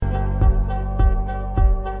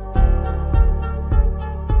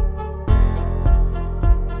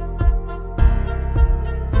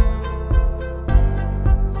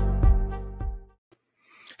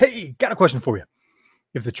question for you.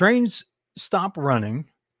 If the trains stop running,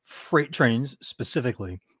 freight trains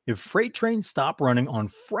specifically, if freight trains stop running on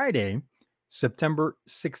Friday, September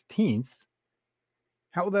 16th,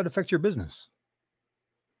 how will that affect your business?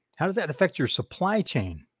 How does that affect your supply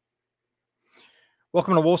chain?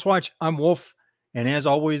 Welcome to Wolf's Watch. I'm Wolf. And as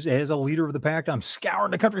always, as a leader of the pack, I'm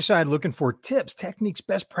scouring the countryside looking for tips, techniques,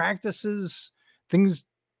 best practices, things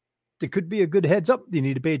that could be a good heads up you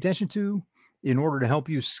need to pay attention to in order to help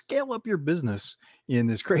you scale up your business in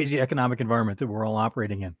this crazy economic environment that we're all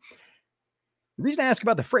operating in. The reason I ask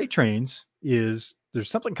about the freight trains is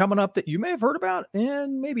there's something coming up that you may have heard about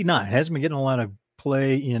and maybe not. It hasn't been getting a lot of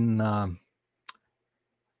play in a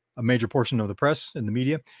major portion of the press and the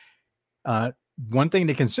media. One thing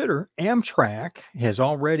to consider, Amtrak has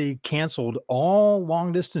already canceled all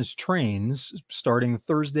long-distance trains starting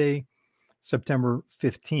Thursday, September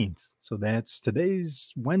 15th. So that's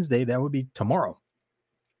today's Wednesday. That would be tomorrow.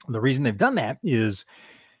 The reason they've done that is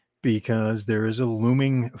because there is a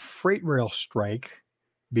looming freight rail strike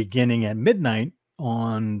beginning at midnight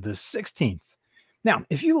on the 16th. Now,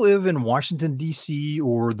 if you live in Washington, D.C.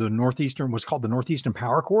 or the what's called the Northeastern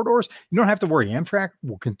Power Corridors, you don't have to worry. Amtrak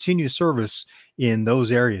will continue service in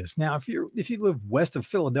those areas. Now, if you live west of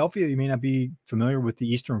Philadelphia, you may not be familiar with the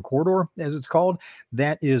Eastern Corridor, as it's called.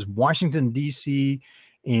 That is Washington, D.C.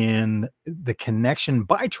 and the connection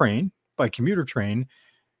by commuter train,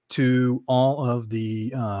 to all of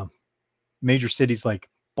the major cities like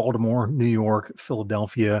Baltimore, New York,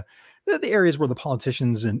 Philadelphia, the areas where the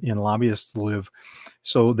politicians and lobbyists live,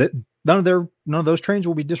 so that none of those trains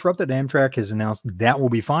will be disrupted. Amtrak has announced that will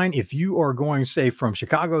be fine. If you are going, say, from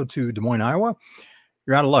Chicago to Des Moines, Iowa,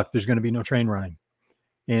 you're out of luck. There's going to be no train running.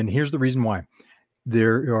 And here's the reason why.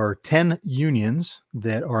 There are 10 unions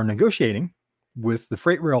that are negotiating with the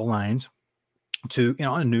freight rail lines to,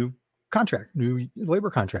 a new labor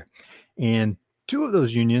contract. And two of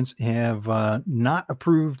those unions have not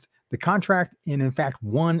approved the contract, and in fact,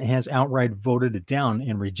 one has outright voted it down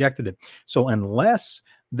and rejected it. So unless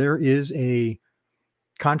there is a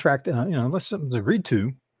contract, unless something's agreed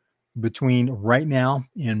to between right now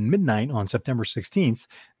and midnight on September 16th,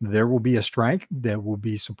 there will be a strike that will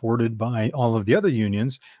be supported by all of the other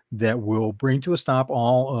unions that will bring to a stop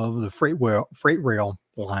all of the freight rail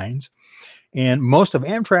lines. And most of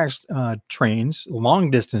Amtrak's trains,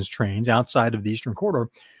 long distance trains outside of the Eastern Corridor,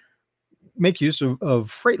 make use of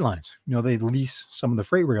freight lines. They lease some of the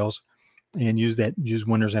freight rails and use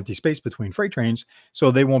when there's empty space between freight trains, so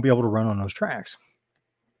they won't be able to run on those tracks.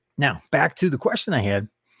 Now, back to the question I had: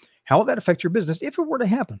 how will that affect your business if it were to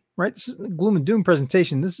happen? Right? This isn't a gloom and doom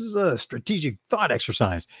presentation. This is a strategic thought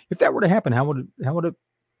exercise. If that were to happen, how would it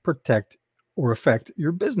protect or affect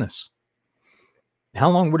your business? How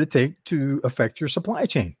long would it take to affect your supply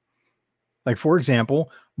chain? Like, for example,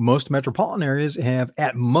 most metropolitan areas have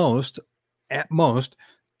at most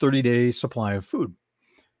 30-day supply of food.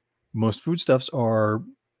 Most foodstuffs are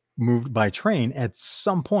moved by train at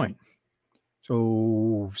some point.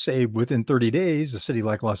 So say within 30 days, a city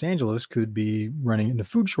like Los Angeles could be running into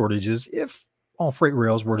food shortages if all freight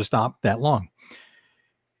rails were to stop that long.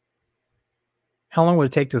 How long would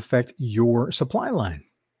it take to affect your supply line?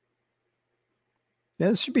 Now,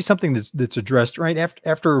 this should be something that's addressed right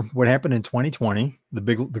after what happened in 2020, the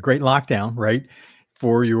great lockdown, right?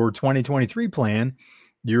 For your 2023 plan,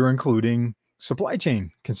 you're including supply chain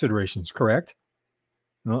considerations, correct?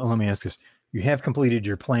 Well, let me ask this. You have completed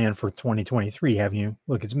your plan for 2023, haven't you?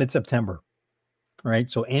 Look, it's mid-September, right?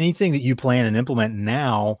 So anything that you plan and implement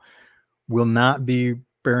now will not be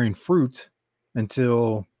bearing fruit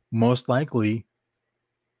until most likely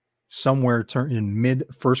somewhere in mid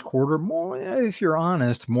first quarter, more, if you're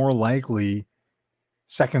honest, more likely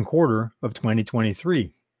second quarter of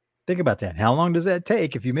 2023. Think about that. How long does that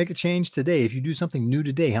take? If you make a change today, if you do something new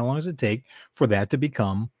today, how long does it take for that to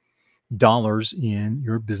become dollars in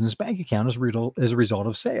your business bank account as a result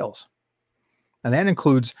of sales? And that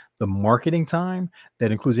includes the marketing time.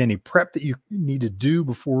 That includes any prep that you need to do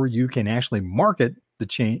before you can actually market the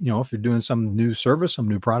change. If you're doing some new service, some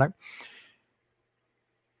new product,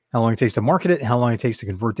 how long it takes to market it, how long it takes to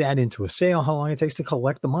convert that into a sale, how long it takes to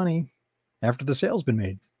collect the money after the sale's been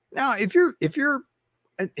made. Now, if you're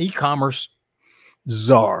an e-commerce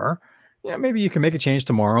czar, maybe you can make a change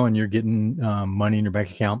tomorrow and you're getting money in your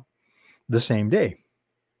bank account the same day.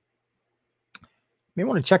 You may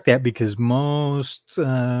want to check that because most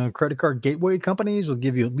credit card gateway companies will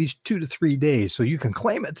give you at least 2 to 3 days. So you can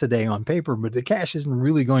claim it today on paper, but the cash isn't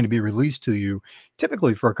really going to be released to you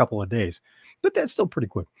typically for a couple of days. But that's still pretty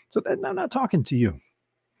quick. So I'm not talking to you.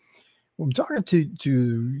 I'm talking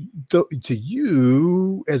to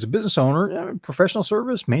you as a business owner, professional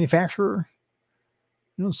service, manufacturer,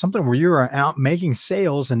 something where you're out making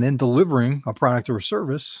sales and then delivering a product or a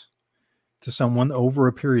service to someone over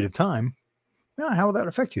a period of time. How will that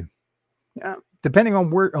affect you? Depending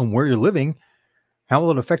on where you're living, how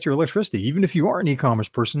will it affect your electricity? Even if you are an e-commerce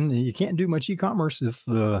person, you can't do much e-commerce if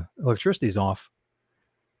the electricity is off.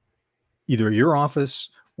 Either at your office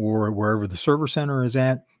or wherever the server center is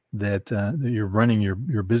at that you're running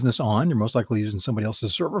your business on, you're most likely using somebody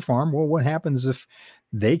else's server farm. Well, what happens if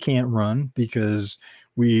they can't run? Because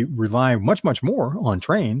we rely much, much more on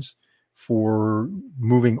trains for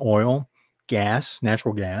moving oil, gas,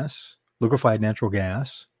 natural gas, liquefied natural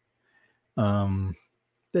gas.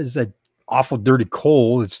 There's that awful dirty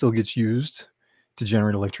coal that still gets used to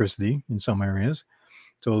generate electricity in some areas.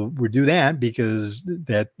 So we do that because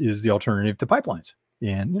that is the alternative to pipelines.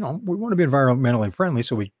 And, we want to be environmentally friendly,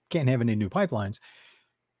 so we can't have any new pipelines.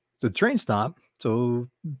 So the trains stop, so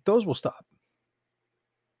those will stop.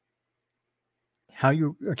 How are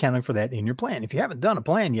you accounting for that in your plan? If you haven't done a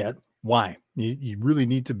plan yet, why? You really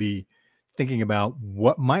need to be thinking about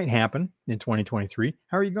what might happen in 2023.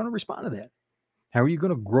 How are you going to respond to that? How are you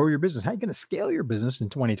going to grow your business? How are you going to scale your business in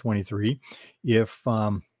 2023 if,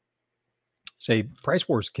 say, price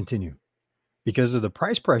wars continue? Because of the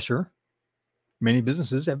price pressure, many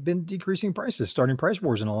businesses have been decreasing prices, starting price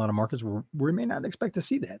wars in a lot of markets where we may not expect to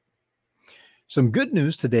see that. Some good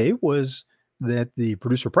news today was that the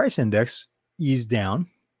producer price index eased down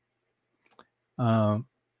from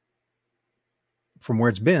where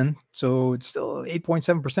it's been. So it's still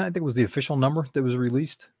 8.7%. I think was the official number that was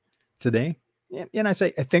released today. And I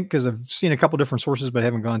think because I've seen a couple different sources, but I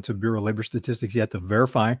haven't gone to Bureau of Labor Statistics yet to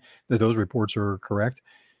verify that those reports are correct.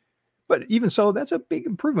 But even so, that's a big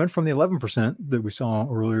improvement from the 11% that we saw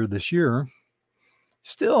earlier this year.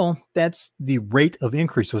 Still, that's the rate of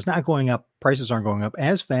increase. So it's not going up. Prices aren't going up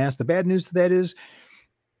as fast. The bad news to that is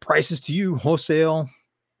prices to you, wholesale,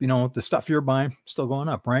 the stuff you're buying, still going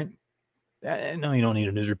up, right? No, you don't need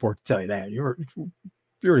a news report to tell you that. You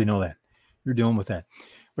already know that. You're dealing with that.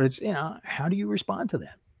 But it's, how do you respond to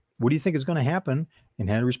that? What do you think is going to happen and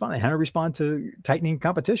how to respond? How to respond to tightening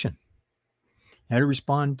competition? How to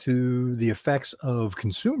respond to the effects of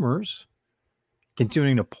consumers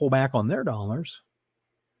continuing to pull back on their dollars?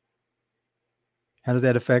 How does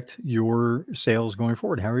that affect your sales going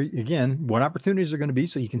forward? What opportunities are going to be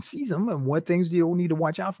so you can seize them, and what things do you need to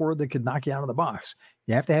watch out for that could knock you out of the box?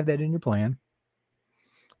 You have to have that in your plan.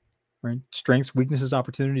 Right? Strengths, weaknesses,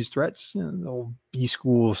 opportunities, threats, the old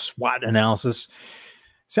B-school SWOT analysis.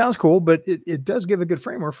 Sounds cool, but it does give a good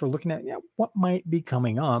framework for looking at what might be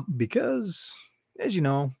coming up, because as you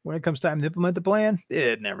know, when it comes time to implement the plan,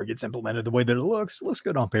 it never gets implemented the way that it looks. It looks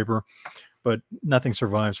good on paper, but nothing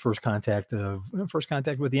survives first contact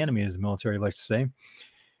with the enemy, as the military likes to say.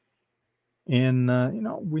 And,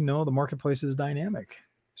 we know the marketplace is dynamic.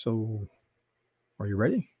 So are you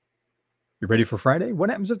ready? You ready for Friday? What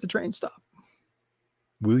happens if the trains stop?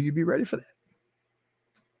 Will you be ready for that?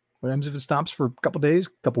 What happens if it stops for a couple days,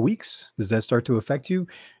 couple weeks? Does that start to affect you?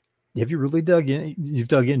 Have you really dug in? You've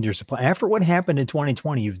dug into your supply. After what happened in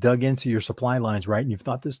 2020, you've dug into your supply lines, right? And you've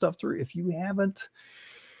thought this stuff through. If you haven't,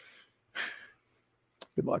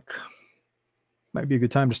 good luck. Might be a good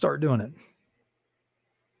time to start doing it.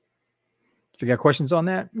 If you got questions on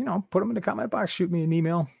that, put them in the comment box. Shoot me an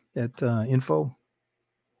email at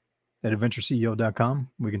info@adventureceo.com.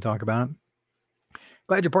 We can talk about it.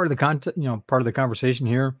 Glad you're part of the content, part of the conversation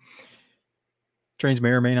here. Trains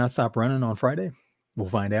may or may not stop running on Friday. We'll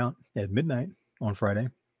find out at midnight on Friday.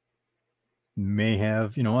 May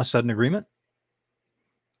have, a sudden agreement.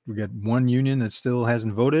 We got one union that still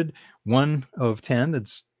hasn't voted, one of 10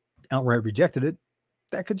 that's outright rejected it.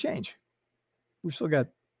 That could change. We've still got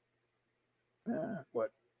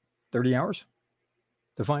 30 hours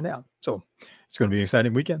to find out. So it's going to be an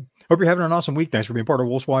exciting weekend. Hope you're having an awesome week. Thanks for being part of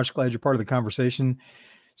Wolf's Watch. Glad you're part of the conversation.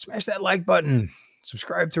 Smash that like button.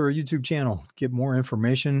 Subscribe to our YouTube channel. Get more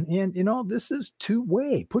information. And, this is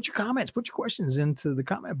two-way. Put your comments, put your questions into the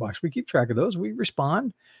comment box. We keep track of those. We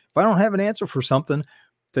respond. If I don't have an answer for something,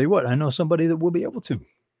 tell you what, I know somebody that will be able to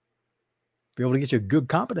get you a good,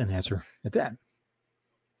 competent answer at that.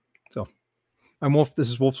 So I'm Wolf. This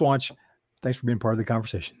is Wolf's Watch. Thanks for being part of the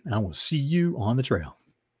conversation. I will see you on the trail.